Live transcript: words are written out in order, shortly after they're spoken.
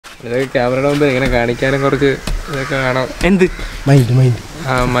ഇതൊക്കെ ക്യാമറയുടെ മുമ്പ് ഇങ്ങനെ കാണിക്കാനും കുറച്ച് ഇതൊക്കെ കാണാം. എന്ത്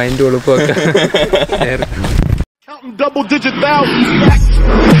മൈൻഡ് എളുപ്പമൊക്കെ.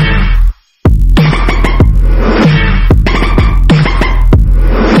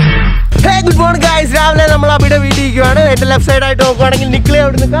 Good morning guys. രാവിലെ നമ്മൾ അവിടെ വീട്ടിൽ ഇരിക്കുവാണ്. എന്റെ ലെഫ്റ്റ് സൈഡ് ആയിട്ട് നോക്കുവാണെങ്കിൽ നിക്കിളെ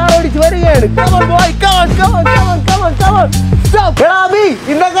അവിടുന്ന് കാർ ഓടിച്ച് വരികയാണ്.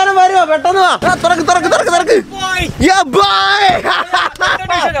 ഇന്നക്കാരം വരുമോ? പെട്ടെന്ന് വാ. തുറക്ക്.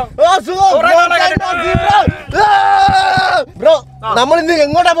 ബ്രോ നമ്മളിന്ന്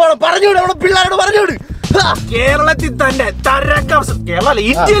എങ്ങോട്ടാ പോകണം? പറഞ്ഞുവിട്, നമ്മുടെ പിള്ളേരോട് പറഞ്ഞുവിട്. കേരളത്തിൽ തന്നെ കേരള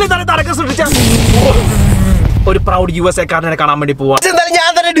ഇന്ത്യയിൽ തന്നെ തരക്കം സൃഷ്ടിച്ച ഒരു പ്രൗഡ് USA കാരനെ കാണാൻ വേണ്ടി പോവാ.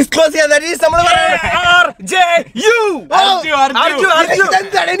 ഞാൻ തന്നെ ഡിസ്ക്ലോസ് ചെയ്യാൻ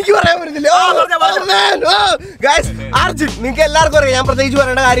എനിക്ക് പറയാൻ പറ്റുന്നില്ല. അർജുൻ, നിങ്ങൾക്ക് എല്ലാവർക്കും അറിയാം, ഞാൻ പ്രത്യേകിച്ച്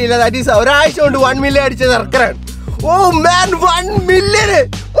പറയേണ്ട കാര്യമില്ല. ദാറ്റ് ഈസ് ഒരാഴ്ച കൊണ്ട് 1 മില്യൺ അടിച്ച സർക്കാരാണ്. ഓ മാൻ, 1 മില്യൺ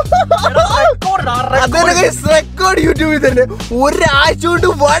റെക്കോർഡ് യൂട്യൂബിൽ തന്നെ. ഒരാഴ്ച കൊണ്ട്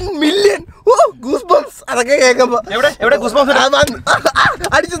 1 മില്യൺ. അതൊക്കെ കേൾക്കുമ്പോ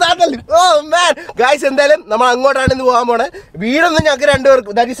അടിച്ചു താട്ടല്ലേ. ഓ മാൻ ഗൈസ്, എന്തായാലും നമ്മൾ അങ്ങോട്ടാണ് ഇന്ന് പോകാൻ പോണേ. വീടൊന്നും ഞങ്ങൾക്ക് 2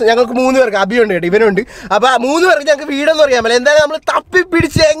 പേർക്ക്, ദാറ്റ് ഈസ് ഞങ്ങൾക്ക് 3 പേർക്ക്, അഭിയുണ്ട് കേട്ടോ, ഇവനുണ്ട്. അപ്പൊ 3 പേർക്ക് ഞങ്ങൾക്ക് വീടൊന്നും അറിയാൻ പറ്റില്ല. എന്തായാലും നമ്മൾ തപ്പി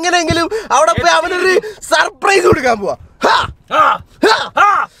പിടിച്ച് എങ്ങനെയെങ്കിലും അവിടെ പോയി അവനൊരു സർപ്രൈസ് കൊടുക്കാൻ പോവാ.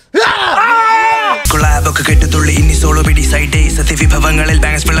 കൊളാബൊക്കെ കെട്ടുതുള്ളി ഇനി സോളോ പിടി സൈഡ് സത്യ വിഭവങ്ങളിൽ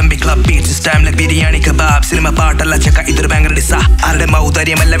ബാങ്സ് വിളമ്പി club beach സ്റ്റാം like biryani kebab cinema പാട്ടല്ല ചക്ക ഇതൊരു ബാങ്കർ ഡിസ ആരുടെ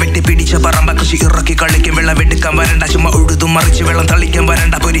മൗദര്യമല്ല വെട്ടി പിടിച്ച പറമ്പ കൃഷി ഇറക്കി കളിക്കും വെള്ളം വെടുക്കാൻ വരണ്ട ചുമ ഉഴുതും മറിച്ച് വെള്ളം തളിക്കാൻ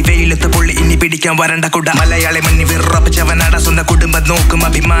വരണ്ട പൊരി വെയിലത്ത് പൊള്ളി ഇനി പിടിക്കാൻ വരണ്ട കുട മലയാളി മഞ്ഞ് വിറപ്പിച്ചവനാട സ്വന്തം കുടുംബം നോക്കും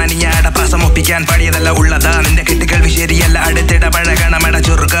അഭിമാനിയാട പാസം ഒപ്പിക്കാൻ പണിയതല്ല ഉള്ളതാ നിന്റെ കെട്ടുകൾ ശരിയല്ല അടുത്തിട പഴകണമെട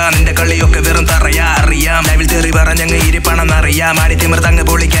ചൊറുക നിന്റെ കളിയൊക്കെ വെറും തറയാ അറിയാം ലൈവിൽ തെറി പറഞ്ഞങ്ങ് ഇരിപ്പണമെന്നറിയാം അടിത്തിമിർത്തങ്ങ്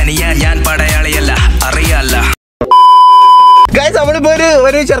പൊളിക്കാനിയാ ഞാൻ പടയാളിയല്ല അറിയാല്ല. ഗൈസ്, നമ്മളിപ്പോ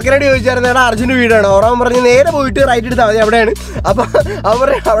ഒരു ചെറുക്കനോട് ചോദിച്ചായിരുന്നു എടാ അർജുൻ്റെ വീടാണ്. ഓറവൻ പറഞ്ഞ് നേരെ പോയിട്ട് റൈറ്റ് എടുത്താൽ മതി, അവിടെയാണ്. അപ്പൊ അവർ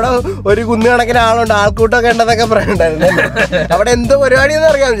അവിടെ ഒരു കുന്നു കണക്കിന് ആളുണ്ട്, ആൾക്കൂട്ടൊക്കെ ഉണ്ടെന്നൊക്കെ പറയുന്നുണ്ടായിരുന്നു. അവിടെ എന്തോ പരിപാടിയെന്ന്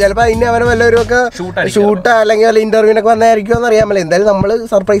അറിയാം. ചിലപ്പോൾ അതിന് അവനെ വല്ലവരും ഒക്കെ ഷൂട്ടാ അല്ലെങ്കിൽ വല്ല ഇന്റർവ്യൂവിനൊക്കെ വന്നായിരിക്കും എന്ന് അറിയാമല്ലോ. എന്തായാലും നമ്മൾ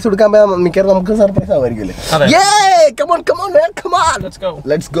സർപ്രൈസ് കൊടുക്കാൻ പോയാൽ മിക്കവാറും നമുക്ക് സർപ്രൈസ് ആവുമായിരിക്കും.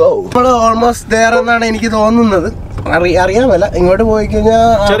 നമ്മൾ ഓൾമോസ്റ്റ് ദേർ എന്നാണ് എനിക്ക് തോന്നുന്നത്. അറിയാമല്ല, ഇങ്ങോട്ട് പോയി കഴിഞ്ഞാൽ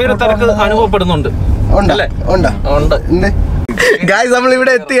ചെറിയൊരു തിരക്ക് അനുഭവപ്പെടുന്നുണ്ട്. ഗായ്സ്, നമ്മൾ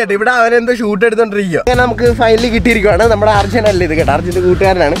ഇവിടെ എത്തി കേട്ടോ. ഇവിടെ അവനെന്തോ ഷൂട്ട് എടുത്തോണ്ടിരിക്കുക. നമുക്ക് ഫൈനലി കിട്ടിയിരിക്കുവാണ്. നമ്മുടെ അർജുൻ അല്ലേ ഇത് കേട്ടോ, അർജുന്റെ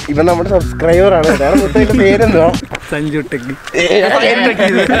കൂട്ടുകാരനാണ്. ഇവൻ നമ്മുടെ സബ്സ്ക്രൈബർ ആണ്. പേരെന്തോ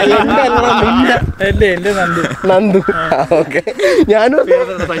നന്ദു. ഓക്കെ, ഞാനും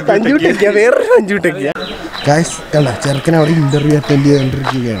സഞ്ജു ടെക്കിയ, വേറൊരു സഞ്ജു ടെക്കിയ. ഗായ്സ് കണ്ട ചെറുക്കനെ അവിടെ ഇന്റർവ്യൂ അറ്റൻഡ്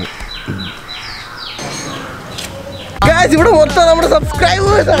ചെയ്തോണ്ടിരിക്കുകയാണ്. ഇവിടെ മൊത്തം നമ്മുടെ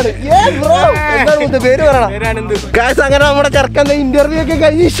സബ്സ്ക്രൈബേഴ്സ് ആണ്. എന്താണ് പേര് പറയണം ഗായ്സ്. അങ്ങനെ നമ്മുടെ ചെറുക്കന്റെ ഇന്റർവ്യൂ ഒക്കെ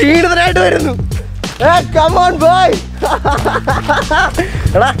കഴിഞ്ഞ് ക്ഷീണിതനായിട്ട് വരുന്നു.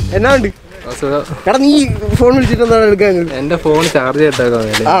 എടാ എന്നാ ഉണ്ട്? എടാ നീ ഫോൺ വിളിച്ചിട്ട് എന്താണ് എടുക്കാൻ? എന്റെ ഫോൺ ചാർജ്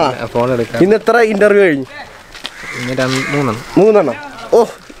ഫോൺ എടുക്കാം. ഇന്ന് എത്ര ഇന്റർവ്യൂ കഴിഞ്ഞു? 3 ഓ,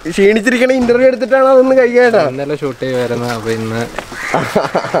 ക്ഷീണിച്ചിരിക്കണ ഇന്റർവ്യൂ എടുത്തിട്ടാണ് അതൊന്ന് കഴിക്കാനായിട്ടാണ്. ഇന്നലെ ഷൂട്ട് ചെയ്ത് വരുന്നത്. അപ്പൊ ഇന്ന്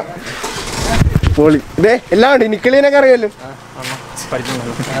പൊളി. ഇതേ എല്ലാം ഉണ്ട്. നിക്കിളിനൊക്കെ അറിയാലോ.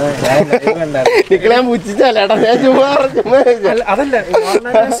 നിക്കിളെ ഞാൻ പുച്ഛിച്ചാലേട്ടാ, ഞാൻ ചുമ്മാ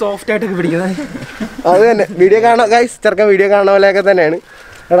സോഫ്റ്റ് ആയിട്ട് പിടിക്കുന്നത്. അത് തന്നെ വീഡിയോ കാണാം ഗൈസ്. ചെറുക്കൻ വീഡിയോ കാണുന്ന പോലെയൊക്കെ തന്നെയാണ്.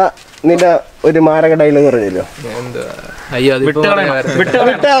 എടാ നിന്റെ ഒരു മാരക ഡയലോഗ് പറഞ്ഞല്ലോ.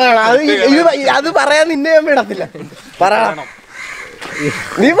 അത് പറയാൻ നിന്നെ ഞാൻ വിടത്തില്ല. പറ,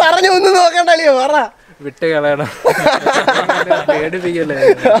 നീ പറഞ്ഞു ഒന്നും നോക്കണ്ടല്ലോ, പറ. വിട്ട് കളയണം. പേടിപ്പിക്കല്ലേ.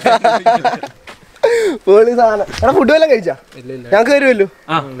 പോളി സാധനം. എടാ ഫുഡ് വല്ലതും കഴിച്ചാ? ഞങ്ങക്ക് തരുമല്ലോ.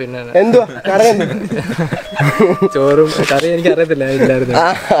 പിന്നെ എന്തുവാ കറി? ചോറും കറി എനിക്ക് അറിയത്തില്ല.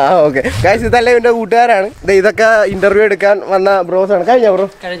 ഓക്കെ ഗൈസ്, ഇതല്ലേ ഇവന്റെ കൂട്ടുകാരാണ്. ഇതൊക്കെ ഇന്റർവ്യൂ എടുക്കാൻ വന്ന ബ്രോസ് ആണ്. കഴിഞ്ഞ ബ്രോ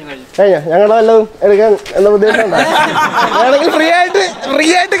കഴിഞ്ഞ ഞങ്ങളെ വല്ലതും എടുക്കാൻ എന്ന ഉദ്ദേശം ആണെങ്കിൽ ഫ്രീ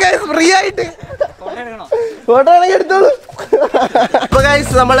ആയിട്ട് ഫോട്ടോ ആണെങ്കിൽ എടുത്തോളൂ. അപ്പൊ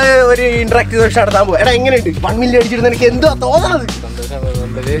ഗൈസ്, നമ്മള് ഒരു ഇന്ററാക്റ്റീവ് സെഷൻ നടത്താൻ പോകും. എടാ എങ്ങനെയുണ്ട്? 1 മില്യൺ അടിച്ചിരുന്ന എനിക്ക് എന്തുവാ തോന്നുന്നത്?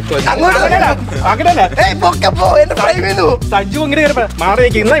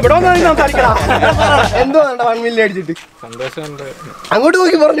 എന്തോ 1 മില്യൺ അടിച്ചിട്ട് അങ്ങോട്ട്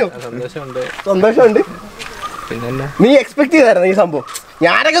നോക്കി പറഞ്ഞു. സന്തോഷമുണ്ട്. നീ എക്സ്പെക്ട് ചെയ്തായിരുന്നു ഈ സംഭവം?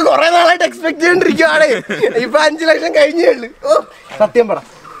 ഞാനൊക്കെ കുറെ നാളായിട്ട് എക്സ്പെക്ട് ചെയ്തോണ്ടിരിക്കുവാണ്. ഇപ്പൊ 5 ലക്ഷം കഴിഞ്ഞേ ഉള്ളു. ഓ സത്യം പറ,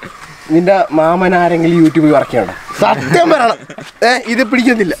 നിന്റെ മാമൻ ആരെങ്കിലും യൂട്യൂബിൽ വർക്ക് ചെയ്യണം? സത്യം പറയണം. ഇത്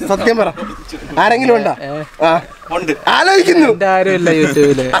പിടിക്കുന്നില്ല. സത്യം പറ, ആരെങ്കിലും ഉണ്ടോ? ആലോചിക്കുന്നു.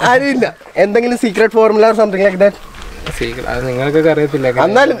 ആരുമില്ല. എന്തെങ്കിലും secret formula something like that? നിങ്ങൾക്കൊക്കെ അറിയത്തില്ല.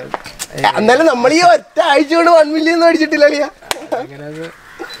 എന്നാലും നമ്മൾ ഈ ഒറ്റ ആഴ്ച കൊണ്ട് 1 മില്യൺ അടിച്ചിട്ടില്ല.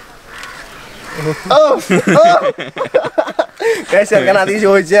 ചെറുക്കൻ അത്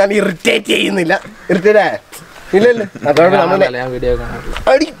ചോദിച്ച് ഞാൻ ഇറിറ്റേറ്റ് ചെയ്യുന്നില്ല. ഇറിറ്റേറ്റ് ആയ ഇല്ലല്ലോ. അതോടെ നമ്മള്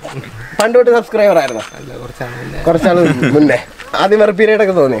പണ്ട് തൊട്ട് സബ്സ്ക്രൈബർ ആയിരുന്നു. കുറച്ചാൾ മുന്നേ ആദ്യം വേറെ പീരീഡ്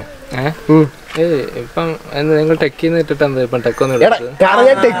ഒക്കെ തോന്നി. ഇപ്പം നിങ്ങൾ ടെക്കിന്ന് ഇട്ടിട്ട് എന്താ ഇപ്പം ടെക്കൊന്നും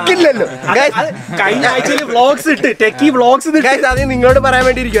ടെക്കില്ലല്ലോ. കഴിഞ്ഞ ആഴ്ചയിൽ വ്ളോഗ്സ് ഇട്ട് ടെക്കി വ്ളോഗ്സ് ആദ്യം നിങ്ങളോട് പറയാൻ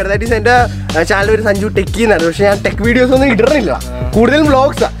വേണ്ടി ഇരിക്കുവായിരുന്നു. ദാറ്റ് ഈസ് എന്റെ ചാനൽ ഒരു സഞ്ജു ടെക്കി എന്നാണ്. പക്ഷെ ഞാൻ ടെക് വീഡിയോസ് ഒന്നും ഇടണില്ല, കൂടുതലും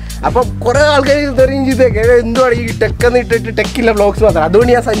വ്ളോഗ്സാ. അപ്പൊ കുറെ ആൾക്കാർ തെറിയും ചെയ്തേക്കെ എന്തുവാണ് ഈ ടെക്കെന്ന് ഇട്ടിട്ട് ടെക്കില്ല വ്ളോഗ്സ് മാത്രം.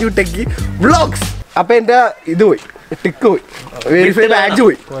 അതുകൊണ്ട് ഞാൻ സഞ്ജു ടെക്കി വ്ളോഗ്സ്. അപ്പൊ എന്റെ ഇത് പോയി, ടിക്ക് പോയി, വെരിഫൈ ബാഡ്ജ്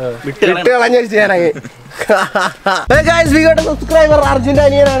പോയി, വിട്ട് കളഞ്ഞ ചെയ്യാനായി. സബ്സ്ക്രൈബർ അർജുന്റെ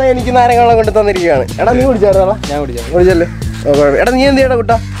അനിയനാണ് എനിക്ക് നാരങ്ങളും കൊണ്ട് തന്നിരിക്കുകയാണ്. എടാ നീ കുടിച്ചായിരുന്നോ? ഞാൻ കുടിച്ചല്ലേ. എടാ നീ എന്ത് ചെയ്യണം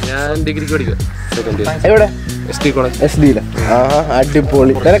കുട്ടാ? ഞാൻ ഡിഗ്രിക്ക് പഠിക്കുക. എവിടെ? എസ് ഡിയില്. ആഹാ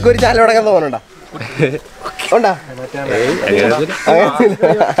അടിപൊളി. നിനക്കൊരു ചാനൽ തുടങ്ങാൻ തോന്നുന്നുണ്ടോ? ഉണ്ടാ?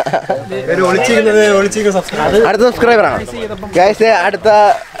 അടുത്ത സബ്സ്ക്രൈബറാണ് ഗൈസ്. അടുത്ത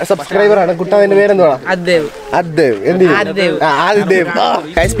സബ്സ്ക്രൈബറാണ് കുട്ടാ. അതിന്റെ പേരെന്തുവാ? അദ്ദേവ്. എന്ത്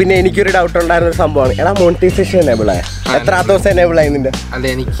ഗൈസ്? പിന്നെ എനിക്കൊരു ഡൗട്ട് ഉണ്ടായിരുന്ന ഒരു സംഭവമാണ്. എടാ മോണിറ്റൈസേഷൻ എനേബിൾ ആയ എത്ര ദിവസം എനേബിൾ ആയി നിന്റെ? അല്ല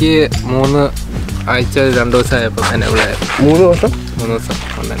എനിക്ക് 3 ആഴ്ച 2 ദിവസം ആയപ്പോൾ എനേബിൾ ആയിരുന്നു. 3 ദിവസം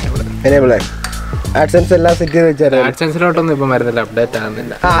എനേബിൾ ആയി. ആഡ്സെൻസ് എല്ലാം സെറ്റ് ചെയ്ത് വെച്ചാൽ ആഡ്സെൻസിലോട്ടൊന്നും ഇപ്പം വരുന്നില്ല, അപ്ഡേറ്റ്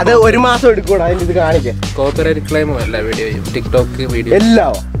ആകുന്നില്ല. അത് 1 മാസം എടുക്കൂടാ അതിന്റെ ഇത് കാണിക്കാൻ. കോപ്പിറൈറ്റ് ക്ലെയിമും അല്ല വീഡിയോയും ടിക്ടോക്ക് വീഡിയോ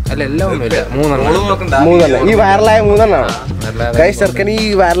എല്ലാം അല്ല എല്ലാം ഒന്നുമില്ല. 3 ഈ വൈറലായ 3 ഗൈസ്. ചെറുക്കൻ ഈ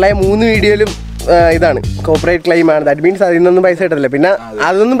വൈറലായ 3 വീഡിയോയിലും ഇതാണ് കോപ്പറേറ്റ് ക്ലെയിം ആണ്. ദാറ്റ് മീൻസ് അതിൽ നിന്നൊന്നും പൈസ കിട്ടില്ല. പിന്നെ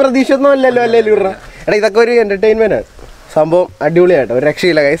അതൊന്നും പ്രതീക്ഷ ഒന്നും അല്ലല്ലോ അല്ലേ ഇടണം. എടാ ഇതൊക്കെ ഒരു എന്റർടൈൻമെന്റ് ആണ് സംഭവം. അടിപൊളിയായിട്ട് ഒരു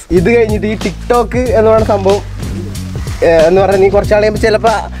രക്ഷയില്ല ഗൈസ്. ഇത് കഴിഞ്ഞിട്ട് ഈ ടിക്ടോക്ക് എന്ന് പറയുന്ന സംഭവം എന്ന് പറഞ്ഞാൽ നീ കുറച്ചാൾ കഴിയുമ്പോൾ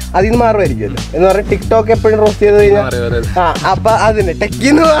ചിലപ്പോൾ അതിൽ നിന്ന് മാറുമായിരിക്കുമല്ലോ. എന്ന് പറഞ്ഞാൽ ടിക്ടോക്ക് എപ്പോഴും റോസ്റ്റ് ചെയ്ത് കഴിഞ്ഞാൽ അപ്പൊ അതിന്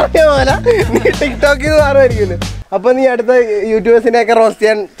ടെക്കിന്ന് പറഞ്ഞ പോലെ നീ ടിക്ടോക്കിന്ന് മാറുമായിരിക്കുമല്ലോ. അപ്പൊ നീ അടുത്ത യൂട്യൂബേഴ്സിനെ ഒക്കെ റോസ്റ്റ്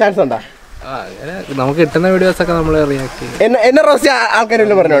ചെയ്യാൻ ചാൻസ് ഉണ്ടോ? നമുക്ക് കിട്ടുന്ന വീഡിയോസ് ഒക്കെ നമ്മൾ റിയാക്ട് എന്നെ റോസ്റ്റ്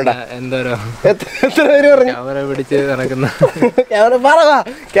ആൾക്കാരെല്ലാം പറഞ്ഞോണ്ടാ? എന്തോരോ എത്ര പേര് പറഞ്ഞു? ക്യാമറ പിടിച്ച് നടക്കുന്ന ക്യാമറ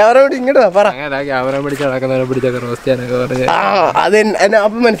പിടിച്ച് ഇങ്ങോട്ട് പറ. ക്യാമറ പിടിച്ച് നടക്കുന്നവരെ പിടിച്ചൊക്കെ റോസ്റ്റ് ചെയ്യാനൊക്കെ പറഞ്ഞു. അത് എന്നെ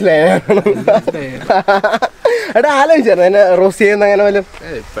അപ്പം മനസ്സിലായ. എടാ ആലോചിച്ചായിരുന്നു എന്നെ റോസ്റ്റ് ചെയ്യുന്ന അങ്ങനെ വല്ലതും?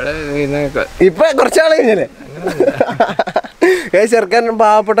 ഇപ്പൊ കുറച്ചാൾ കഴിഞ്ഞല്ലേ. ചെറുക്കൻ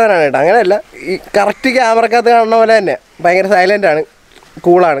പാവപ്പെട്ടവനാണ് കേട്ടോ. അങ്ങനെയല്ല, ഈ കറക്റ്റ് ക്യാമറക്കകത്ത് കാണുന്ന പോലെ തന്നെ ഭയങ്കര സൈലന്റ് ആണ്,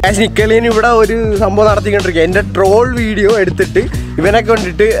 കൂളാണ്. നിക്കലിന് ഇവിടെ ഒരു സംഭവം നടത്തിക്കൊണ്ടിരിക്കുക. എൻ്റെ ട്രോൾ വീഡിയോ എടുത്തിട്ട് ഇവനെ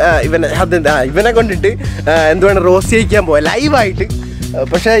കൊണ്ടിട്ട് എന്തുവേണം റോസ്റ്റ് ചെയ്യിക്കാൻ പോവാ ലൈവായിട്ട്.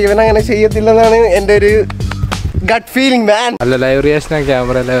 പക്ഷെ ഇവനങ്ങനെ ചെയ്യത്തില്ലെന്നാണ് എൻ്റെ ഒരു ഗട്ട് ഫീലിംഗ് മാൻ. അല്ല ലൈവ് റിയാക്ഷൻ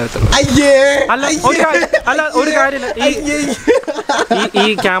ക്യാമറ ഒരു കാര്യമില്ല. ഈ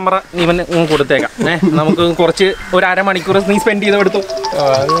ക്യാമറ ഇവന് കൊടുത്തേക്കാം. നമുക്ക് കുറച്ച് ഒരു അരമണിക്കൂർ നീ സ്പെൻഡ് ചെയ്ത് എടുത്തു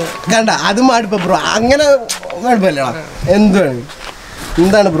കണ്ട. അതും മടുപ്പ ബ്രോ. അങ്ങനെ മടുപ്പല്ലേടാ.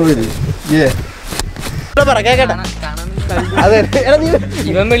 എന്താണ് ബ്രോ ഇത്?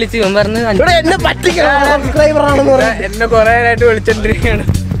 ഇവൻ വിളിച്ചു, ഇവൻ പറഞ്ഞു എന്നെ പറ്റിക്കണം സബ്സ്ക്രൈബർ ആണെന്ന് പറയാം. എന്നെ കൊറേ ആയിട്ട് വിളിച്ചോണ്ടിരിക്കുകയാണ്.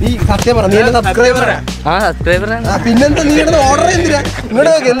 നീ സത്യം പറ, നീ എന്റെ സബ്സ്ക്രൈബറാ? ആ സബ്സ്ക്രൈബറാണ്. പിന്നെന്താ നീ ഓർഡർ എന്തിനാ?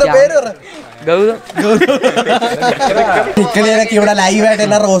 ഇങ്ങോട്ട് നോക്കി, എന്താ പേര് പറ? ഗൗതം. നിക്കലിനൊക്കെ ഇവിടെ ലൈവായിട്ട്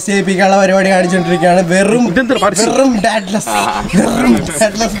എന്നെ റോസ്റ്റ് ചെയ്യിപ്പിക്കാനുള്ള പരിപാടി കാണിച്ചോണ്ടിരിക്കുകയാണ്. വെറും ഡാഡ്ലെസ്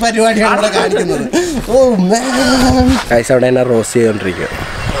പരിപാടിയാണ് ഇവിടെ കാണിക്കുന്നത്. അവിടെ എന്നെ റോസ്റ്റ് ചെയ്തോണ്ടിരിക്കുക.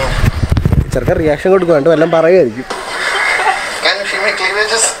 ചെറുക്കൻ റിയാക്ഷൻ കൊടുക്കുന്നുണ്ട്, വല്ലതും പറയുമായിരിക്കും.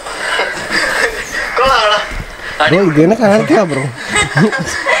 ഇതിനെ കാണിക്കാം ബ്രോ.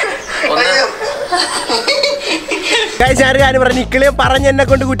 ഞാൻ പറഞ്ഞു നിക്കളിയെ പറഞ്ഞ് എന്നെ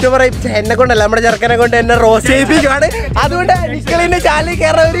കൊണ്ട് കുറ്റം പറയിപ്പിച്ച എന്നെ കൊണ്ടല്ല, നമ്മുടെ ചെറുക്കനെ കൊണ്ട് എന്നെ റോസ്റ്റ് ചെയ്യിപ്പിക്കുകയാണ്. അതുകൊണ്ട് നിക്കളിന്റെ ചാനലിൽ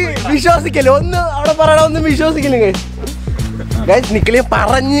കയറാൻ ഒരു വിശ്വസിക്കല്ലോ, ഒന്ന് അവിടെ പറയണം, ഒന്നും വിശ്വസിക്കില്ല. നിക്കളിയെ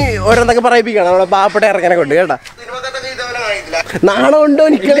പറഞ്ഞ് ഓരോന്നൊക്കെ പറയിപ്പിക്കണം നമ്മളെ പാവപ്പെട്ട ഇറക്കനെ കൊണ്ട് കേട്ടാ. നാണം ഉണ്ടോ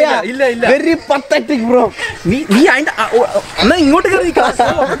നിക്കളിയാ? Very pathetic bro. നീ ഇങ്ങോട്ട് കയറി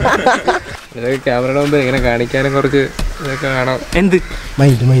ഇതൊക്കെ ക്യാമറയുടെ മുമ്പ് ഇങ്ങനെ കാണിക്കാനും കുറച്ച് ഇതൊക്കെ വേണം. എന്ത്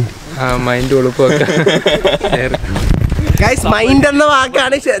മൈൻഡ് എളുപ്പമൊക്കെ. മൈൻഡ് എന്ന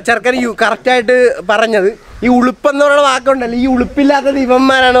വാക്കാണ് ചെറുക്കൻ കറക്റ്റ് ആയിട്ട് പറഞ്ഞത്. ഈ ഉളുപ്പെന്ന് പറയുന്ന വാക്കുണ്ടല്ലോ, ഈ ഉളുപ്പില്ലാത്തത്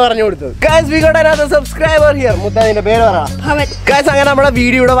ഇവന്മാരാണ് പറഞ്ഞു കൊടുത്തത്. Subscriber here. മുത്തതിന്റെ പേര് പറ. അങ്ങനെ നമ്മുടെ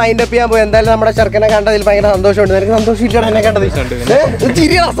വീഡിയോ ഇവിടെ വൈൻഡ് അപ്പ് ചെയ്യാൻ പോയി. എന്തായാലും നമ്മുടെ ചെറുക്കനെ കണ്ടതിൽ ഭയങ്കര സന്തോഷമുണ്ട്. നിനക്ക് സന്തോഷമില്ല എന്നെ കണ്ടത്?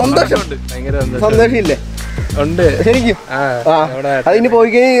 സന്തോഷമില്ലേ? ഉണ്ട് ശരിക്കും. അതിന് പോയി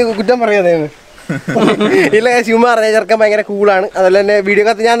കഴിഞ്ഞാൽ കുറ്റം പറയാതെ ഇല്ല. ശിവ പറഞ്ഞ ചെറുക്കൻ ഭയങ്കര കൂളാണ്. അതുപോലെ തന്നെ വീഡിയോ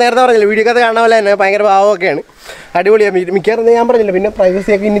കത്ത് ഞാൻ നേരത്തെ പറഞ്ഞില്ല, വീഡിയോ കത്ത് കാണാൻ പോലെ തന്നെ ഭയങ്കര ഭാവമൊക്കെയാണ്. അടിപൊളിയാണ്. മിക്കവാറും ഞാൻ പറഞ്ഞില്ല, പിന്നെ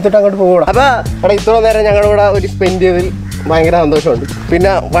പ്രൈവസിയൊക്കെ ഇനി തൊട്ട് അങ്ങോട്ട് പോകണം. അപ്പോൾ അവിടെ ഇത്ര നേരം ഞങ്ങളുടെ കൂടെ ഒരു സ്പെൻഡ് ചെയ്തതിൽ ഭയങ്കര സന്തോഷമുണ്ട്.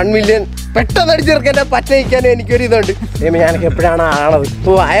 പിന്നെ 1 മില്യൺ പെട്ടെന്ന് അടിച്ചെടുക്കാൻ പറ്റയിക്കാൻ എനിക്കൊരു ഇതുണ്ട്. ഞാനൊക്കെ എപ്പോഴാണ് ആണത്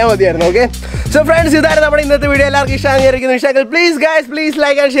ആയാൽ മതിയായിരുന്നു. ഓക്കെ, സോ ഫ്രണ്ട്സ്, ഇതായിരുന്നു നമ്മുടെ ഇന്നത്തെ വീഡിയോ. എല്ലാവർക്കും ഇഷ്ടമായിരിക്കുന്നു. ഇഷ്ടമെങ്കിൽ പ്ലീസ്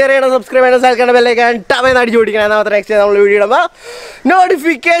ലൈക്ക് ആൻഡ് ഷെയർ ചെയ്യണം, സബ്സ്ക്രൈബ് ചെയ്യണം, സൽക്കണം ബെല്ലൈക്കൺ ടവേന്ന് അടിച്ചു പിടിക്കണം. എന്നാൽ മാത്രം നെക്സ്റ്റ് നമ്മൾ വീഡിയോ ഇടുമ്പോൾ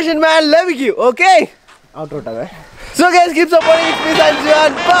നോട്ടിഫിക്കേഷൻ മാൻ ലഭിക്കൂ. Okay, ഔട്ടോട്ടേ. So guys, keep supporting me, Arjyou.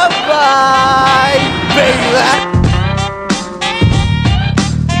 Bye bye, baby.